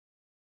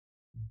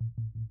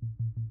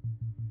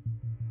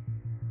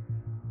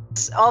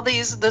All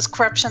this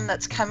corruption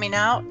that's coming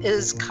out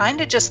is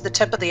kind of just the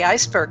tip of the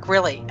iceberg,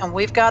 really, and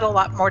we've got a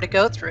lot more to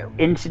go through.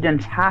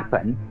 Incidents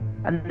happen,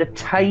 and the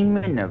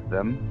timing of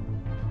them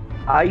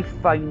I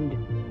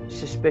find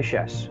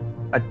suspicious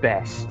at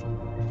best.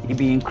 You're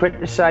being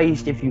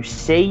criticised if you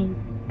say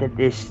that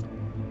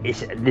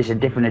there's a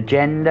different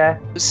agenda.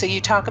 So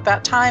you talk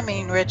about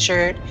timing,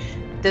 Richard.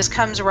 This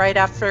comes right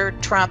after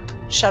Trump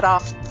shut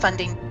off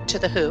funding to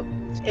the WHO.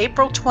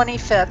 April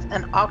 25th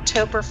and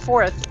October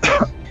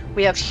 4th,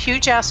 we have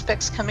huge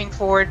aspects coming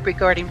forward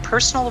regarding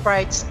personal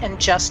rights and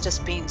justice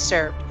being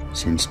served.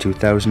 Since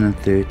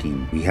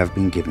 2013, we have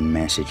been given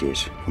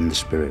messages from the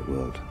spirit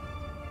world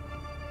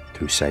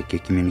through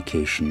psychic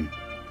communication,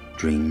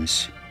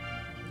 dreams,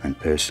 and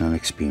personal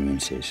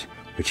experiences,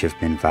 which have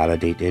been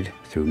validated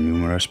through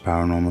numerous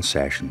paranormal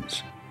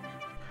sessions.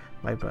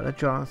 My brother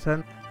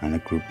Jonathan and a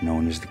group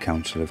known as the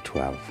Council of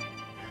 12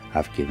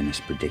 have given us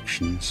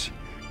predictions,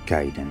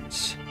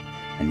 guidance,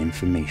 and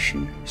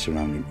information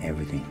surrounding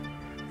everything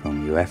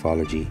from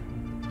ufology,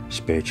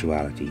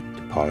 spirituality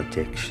to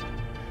politics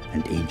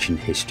and ancient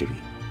history,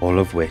 all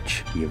of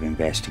which we have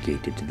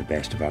investigated to the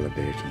best of our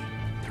ability.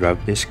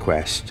 Throughout this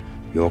quest,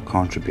 your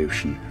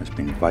contribution has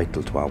been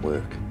vital to our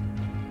work.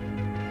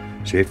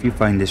 So if you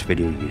find this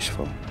video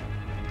useful,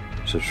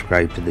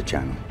 subscribe to the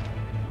channel,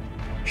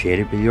 share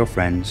it with your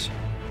friends,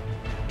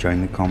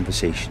 join the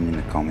conversation in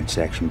the comment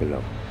section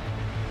below.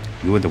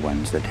 You are the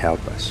ones that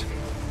help us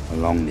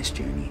along this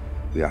journey.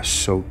 We are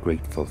so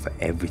grateful for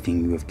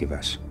everything you have given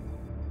us.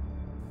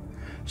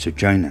 So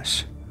join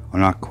us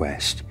on our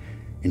quest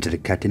into the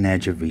cutting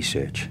edge of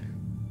research,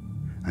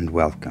 and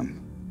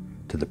welcome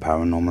to the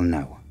Paranormal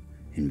Now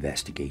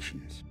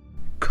investigations.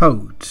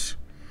 Codes.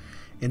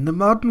 In the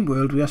modern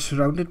world, we are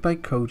surrounded by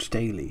codes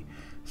daily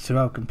through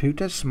our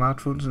computers,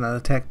 smartphones and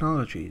other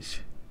technologies.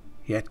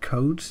 Yet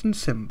codes and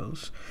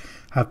symbols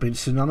have been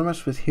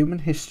synonymous with human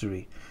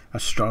history.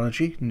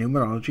 Astrology,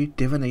 numerology,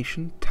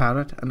 divination,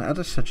 tarot and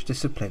other such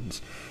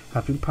disciplines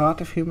have been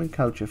part of human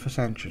culture for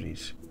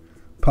centuries,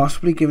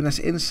 possibly giving us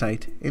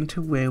insight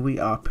into where we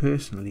are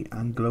personally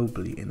and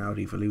globally in our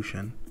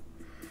evolution.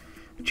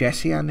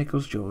 Jesse An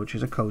Nichols George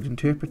is a code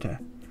interpreter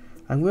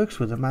and works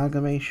with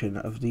amalgamation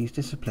of these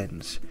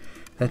disciplines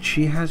that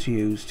she has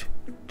used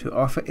to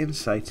offer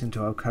insights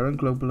into our current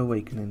global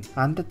awakening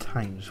and the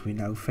times we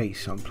now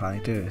face on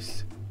planet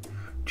Earth.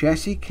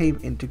 Jesse came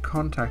into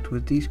contact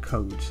with these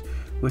codes,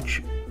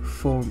 which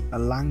form a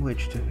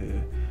language to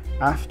her,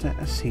 after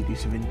a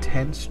series of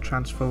intense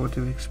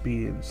transformative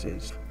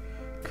experiences,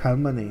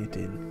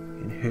 culminating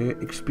in her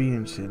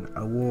experiencing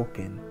a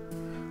walk-in.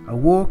 A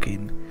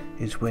walk-in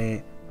is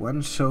where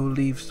one soul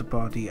leaves the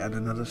body and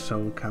another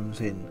soul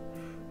comes in,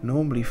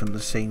 normally from the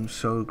same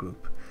soul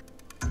group.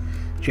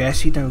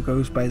 Jessie now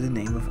goes by the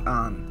name of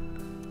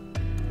An,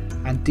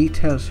 and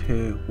details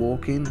her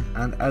walk-in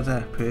and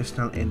other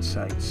personal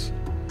insights,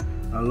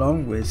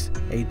 along with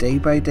a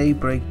day-by-day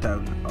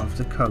breakdown of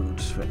the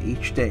codes for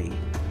each day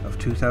of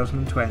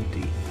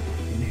 2020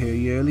 in her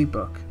yearly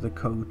book, The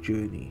Code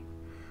Journey.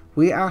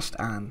 We asked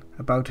Anne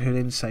about her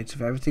insights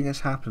of everything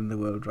that's happened in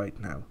the world right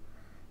now.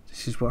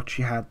 This is what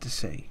she had to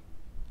say.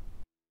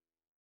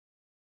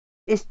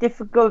 It's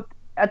difficult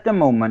at the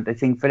moment, I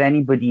think, for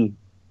anybody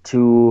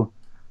to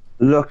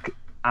look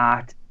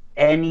at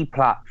any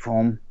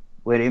platform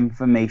where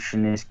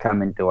information is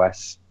coming to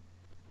us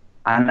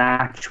and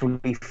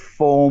actually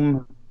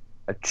form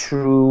a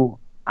true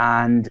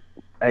and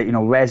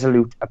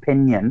resolute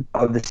opinion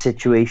of the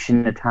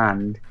situation at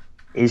hand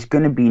is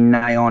going to be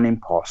nigh on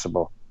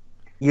impossible.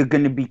 You're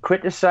going to be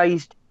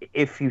criticised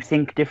if you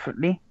think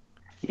differently.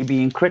 You're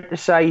being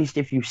criticised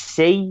if you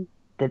say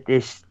that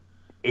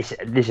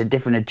there's a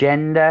different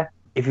agenda.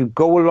 If you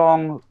go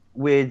along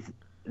with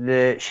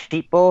the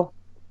sheeple,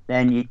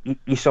 then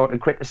you sort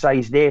of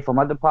criticise there from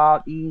other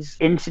parties.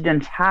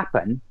 Incidents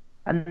happen,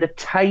 and the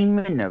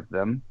timing of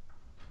them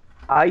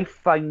I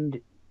find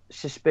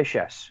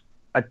suspicious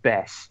at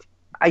best.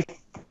 I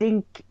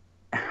think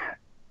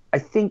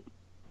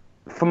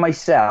for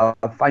myself,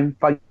 I'm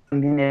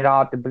finding it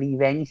hard to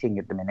believe anything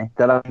at the minute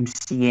that I'm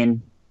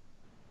seeing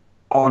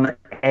on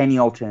any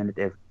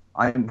alternative.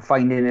 I'm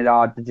finding it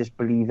hard to just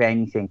believe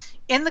anything.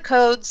 In the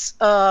codes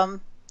on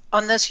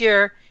this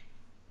year,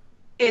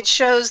 it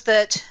shows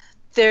that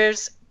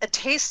there's a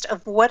taste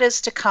of what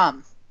is to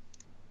come.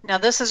 Now,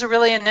 this is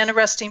really an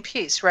interesting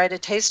piece, right? A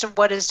taste of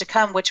what is to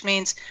come, which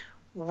means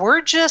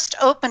we're just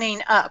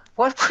opening up.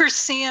 What we're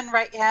seeing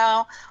right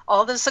now,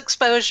 all this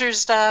exposure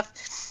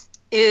stuff,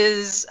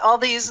 is all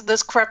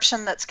this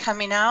corruption that's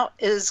coming out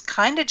is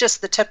kind of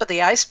just the tip of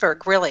the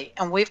iceberg, really,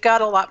 and we've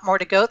got a lot more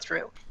to go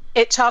through.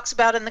 It talks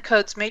about in the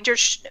codes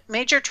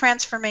major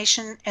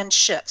transformation and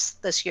shifts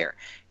this year.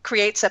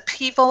 Creates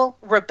upheaval,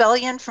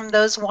 rebellion from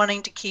those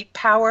wanting to keep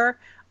power.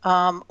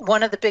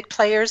 One of the big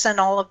players in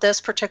all of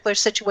this particular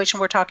situation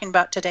we're talking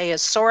about today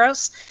is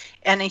Soros,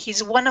 and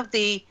he's one of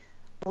the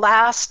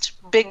last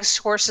big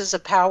sources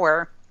of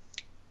power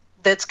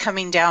that's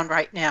coming down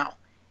right now.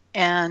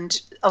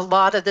 And a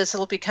lot of this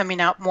will be coming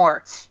out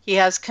more. He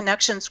has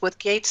connections with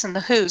Gates and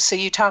the WHO. So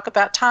you talk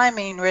about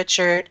timing,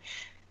 Richard.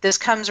 This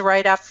comes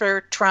right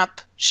after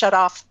Trump shut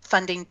off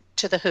funding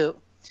to the WHO.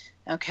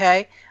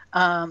 Okay.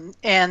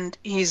 And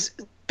he's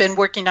been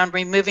working on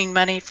removing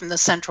money from the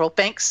central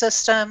bank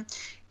system,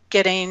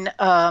 getting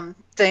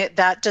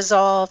that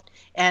dissolved.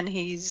 And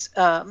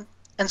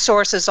and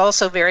Soros is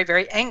also very,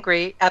 very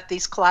angry at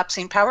these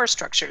collapsing power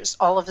structures.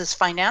 All of his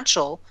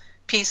financial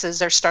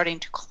pieces are starting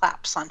to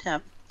collapse on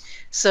him.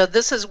 So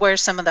this is where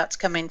some of that's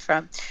coming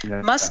from.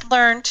 Yeah. Must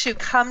learn to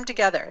come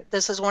together.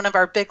 This is one of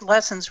our big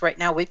lessons right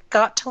now. We've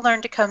got to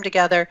learn to come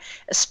together,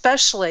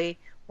 especially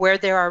where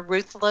there are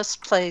ruthless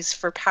plays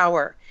for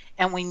power.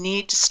 And we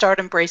need to start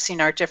embracing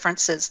our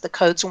differences. The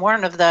codes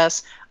warn of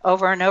this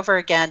over and over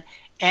again.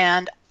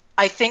 And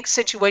I think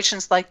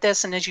situations like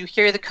this, and as you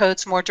hear the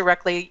codes more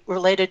directly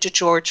related to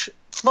George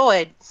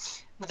Floyd,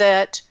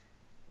 that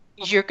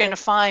you're going to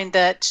find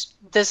that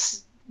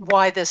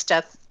why this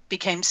death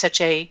became such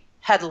a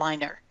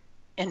headliner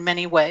in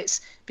many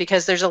ways,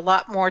 because there's a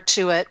lot more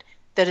to it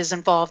that is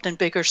involved in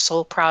bigger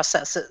soul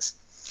processes.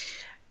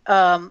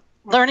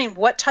 Learning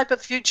what type of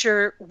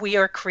future we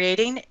are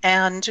creating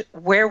and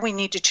where we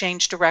need to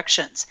change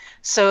directions.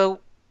 So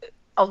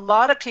a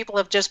lot of people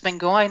have just been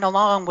going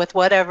along with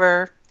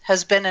whatever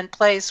has been in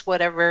place,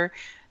 whatever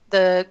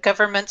the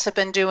governments have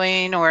been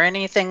doing or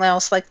anything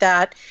else like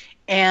that.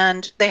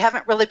 And they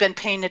haven't really been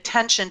paying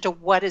attention to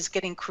what is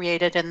getting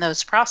created in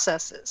those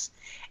processes.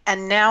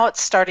 And now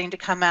it's starting to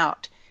come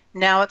out.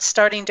 Now it's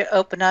starting to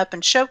open up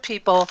and show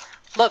people,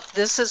 look,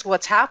 this is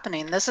what's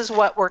happening. This is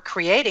what we're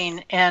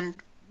creating. And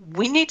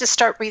we need to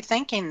start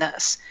rethinking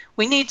this.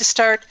 We need to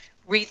start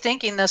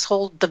rethinking this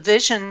whole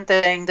division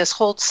thing, this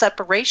whole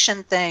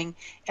separation thing.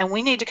 And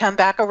we need to come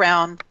back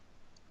around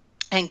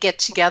and get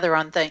together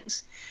on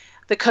things.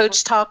 The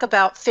codes talk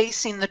about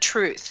facing the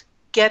truth,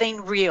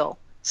 getting real,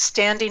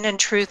 standing in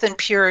truth and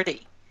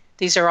purity.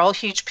 These are all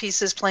huge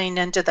pieces playing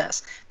into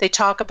this. They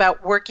talk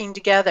about working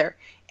together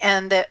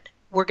and that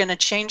we're going to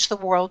change the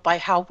world by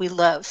how we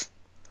live.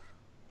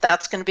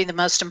 That's going to be the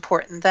most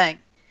important thing.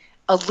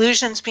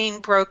 Illusions being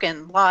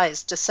broken,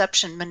 lies,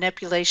 deception,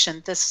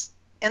 manipulation. This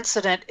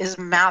incident is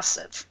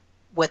massive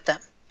with them.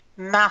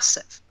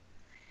 Massive.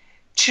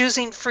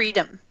 Choosing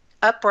freedom,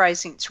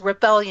 uprisings,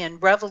 rebellion,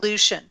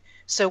 revolution.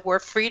 So where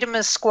freedom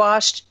is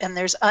squashed and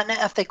there's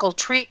unethical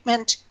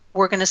treatment,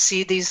 we're going to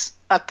see these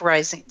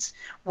uprisings.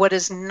 What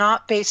is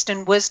not based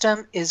in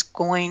wisdom is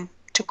going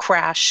to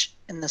crash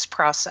in this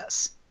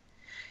process.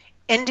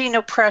 Ending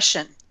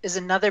oppression is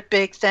another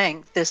big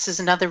thing. This is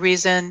another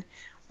reason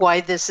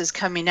why this is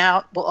coming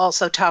out. We'll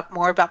also talk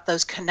more about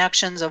those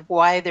connections of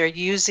why they're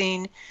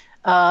using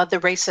the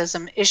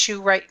racism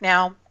issue right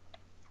now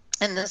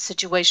in this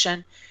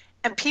situation.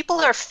 And people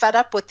are fed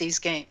up with these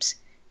games.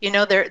 You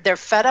know, they're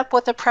fed up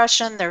with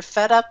oppression. They're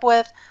fed up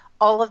with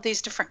all of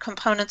these different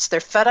components.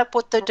 They're fed up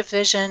with the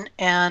division,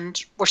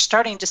 and we're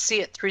starting to see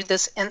it through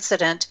this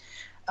incident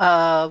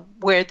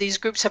where these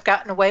groups have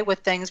gotten away with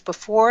things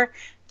before.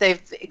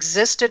 They've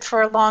existed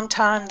for a long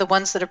time, the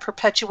ones that are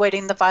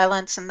perpetuating the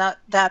violence and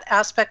that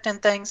aspect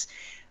and things.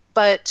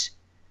 But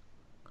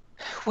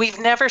we've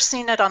never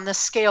seen it on this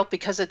scale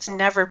because it's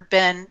never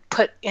been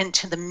put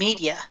into the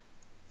media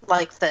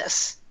like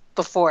this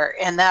before.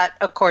 And that,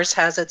 of course,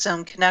 has its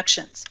own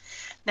connections.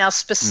 Now,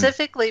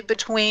 specifically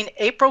between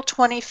April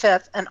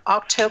 25th and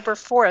October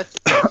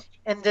 4th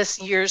in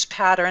this year's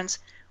patterns,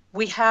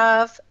 we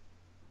have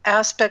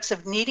aspects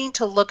of needing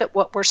to look at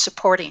what we're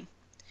supporting.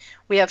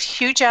 We have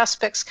huge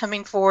aspects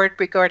coming forward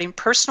regarding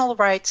personal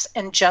rights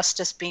and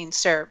justice being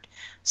served.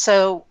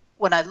 So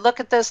when I look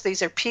at this,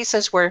 these are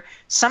pieces where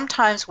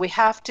sometimes we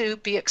have to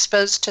be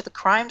exposed to the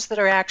crimes that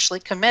are actually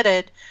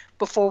committed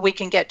before we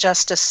can get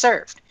justice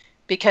served,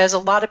 because a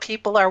lot of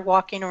people are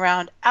walking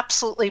around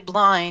absolutely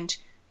blind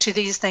to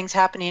these things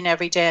happening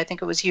every day. I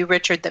think it was you,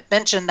 Richard, that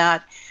mentioned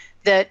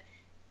that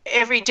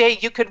every day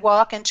you could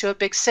walk into a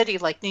big city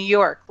like New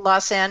York,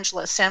 Los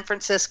Angeles, San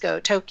Francisco,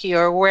 Tokyo,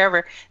 or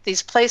wherever,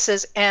 these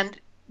places, and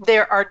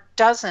there are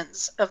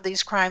dozens of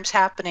these crimes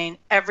happening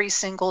every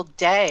single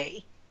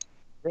day,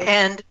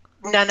 and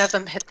none of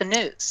them hit the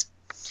news.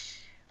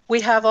 We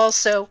have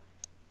also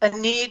a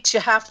need to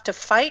have to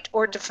fight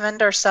or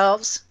defend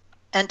ourselves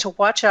and to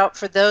watch out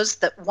for those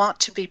that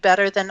want to be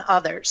better than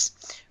others.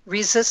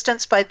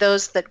 Resistance by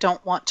those that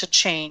don't want to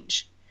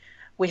change.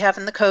 We have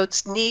in the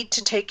codes need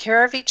to take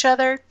care of each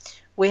other.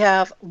 We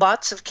have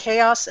lots of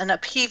chaos and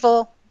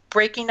upheaval,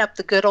 breaking up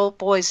the good old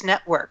boys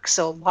network.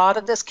 So a lot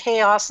of this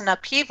chaos and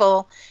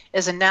upheaval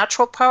is a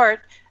natural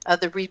part of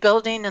the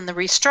rebuilding and the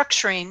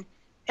restructuring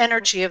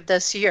energy of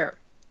this year.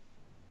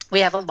 We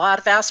have a lot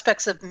of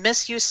aspects of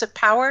misuse of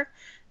power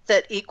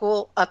that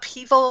equal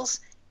upheavals.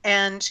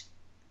 And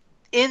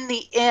in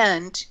the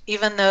end,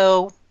 even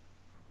though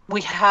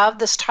we have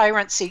this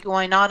tyranny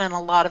going on in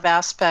a lot of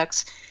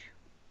aspects,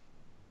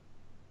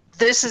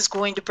 this is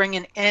going to bring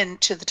an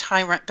end to the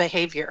tyrant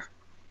behavior.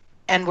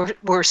 And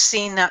we're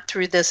seeing that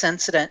through this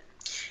incident.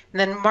 And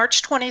then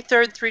March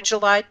 23rd through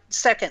July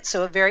 2nd,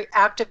 so a very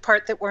active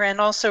part that we're in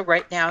also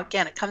right now.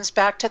 Again, it comes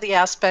back to the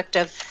aspect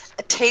of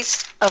a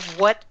taste of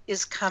what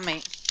is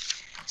coming.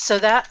 So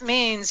that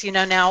means,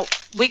 now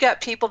we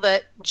got people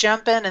that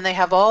jump in and they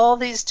have all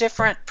these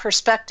different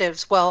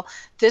perspectives. Well,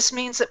 this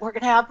means that we're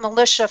going to have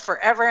militia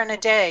forever and a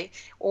day,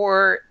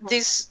 or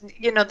these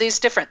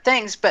different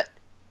things. But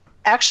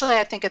actually,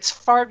 I think it's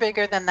far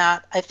bigger than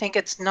that. I think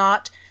it's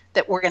not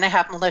that we're going to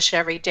have militia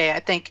every day. I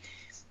think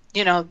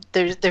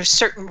there's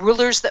certain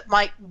rulers that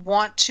might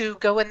want to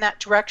go in that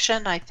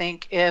direction. I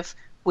think if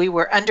we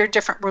were under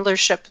different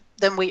rulership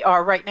than we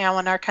are right now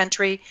in our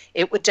country,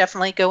 it would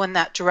definitely go in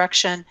that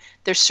direction.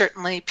 There's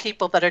certainly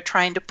people that are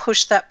trying to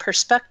push that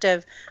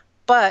perspective,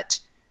 but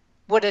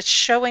what it's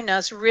showing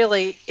us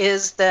really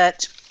is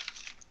that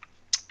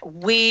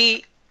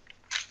we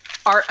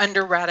are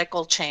under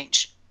radical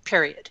change,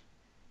 period.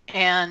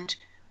 And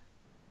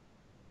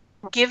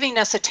giving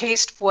us a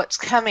taste of what's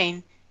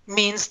coming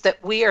means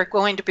that we are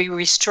going to be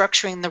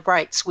restructuring the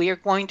rights. We are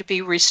going to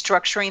be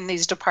restructuring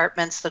these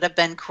departments that have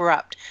been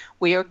corrupt.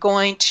 We are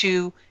going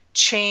to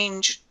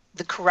change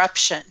the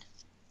corruption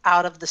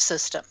out of the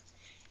system.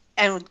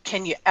 And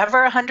can you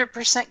ever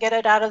 100% get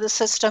it out of the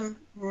system?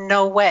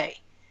 No way.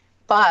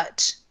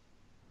 But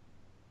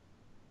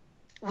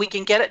we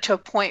can get it to a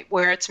point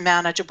where it's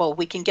manageable.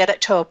 We can get it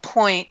to a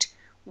point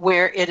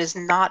where it is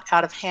not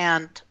out of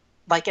hand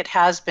like it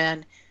has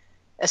been.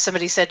 As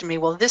somebody said to me,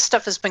 well, this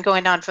stuff has been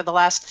going on for the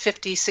last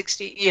 50,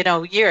 60,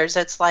 years.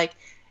 It's like,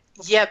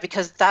 yeah,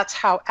 because that's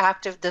how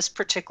active this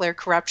particular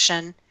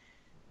corruption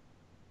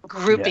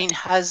grouping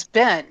has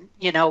been,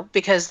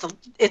 because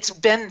it's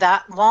been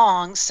that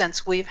long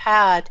since we've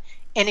had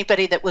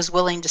anybody that was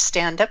willing to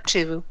stand up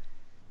to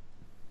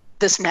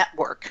this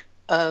network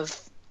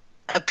of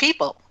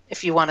people,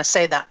 if you want to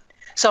say that.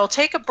 So I'll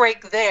take a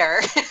break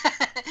there,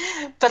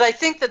 but I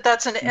think that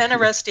that's an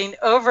interesting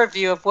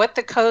overview of what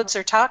the codes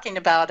are talking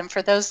about. And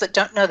for those that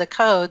don't know the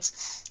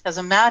codes, as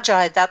a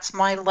Magi, that's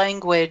my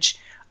language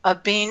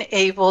of being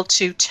able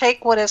to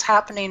take what is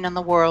happening in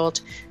the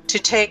world, to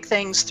take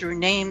things through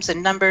names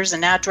and numbers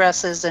and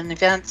addresses and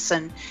events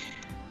and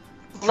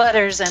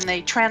letters, and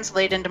they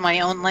translate into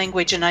my own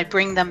language, and I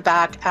bring them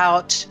back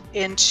out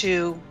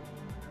into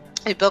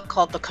a book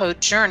called The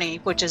Code Journey,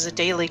 which is a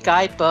daily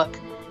guidebook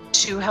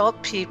to help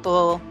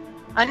people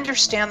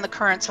understand the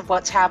currents of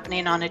what's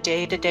happening on a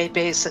day-to-day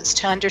basis,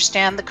 to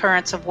understand the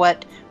currents of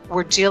what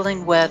we're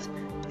dealing with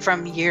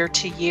from year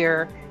to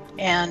year,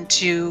 and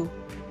to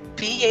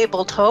be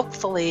able to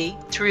hopefully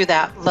through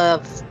that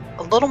live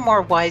a little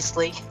more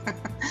wisely,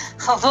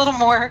 a little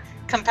more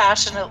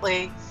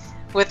compassionately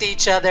with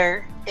each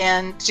other,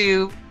 and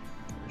to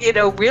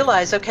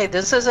realize, okay,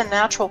 this is a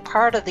natural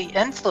part of the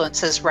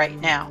influences right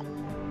now,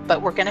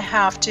 but we're going to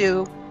have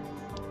to,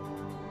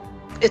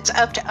 it's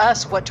up to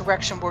us what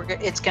direction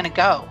it's going to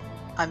go.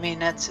 I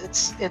mean,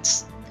 it's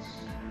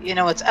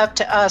up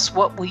to us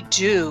what we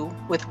do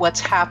with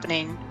what's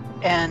happening,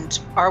 and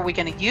are we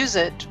going to use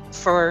it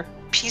for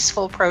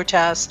peaceful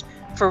protest,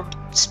 for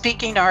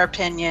speaking our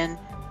opinion,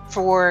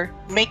 for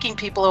making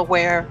people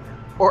aware,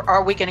 or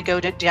are we going to go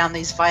down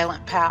these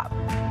violent paths?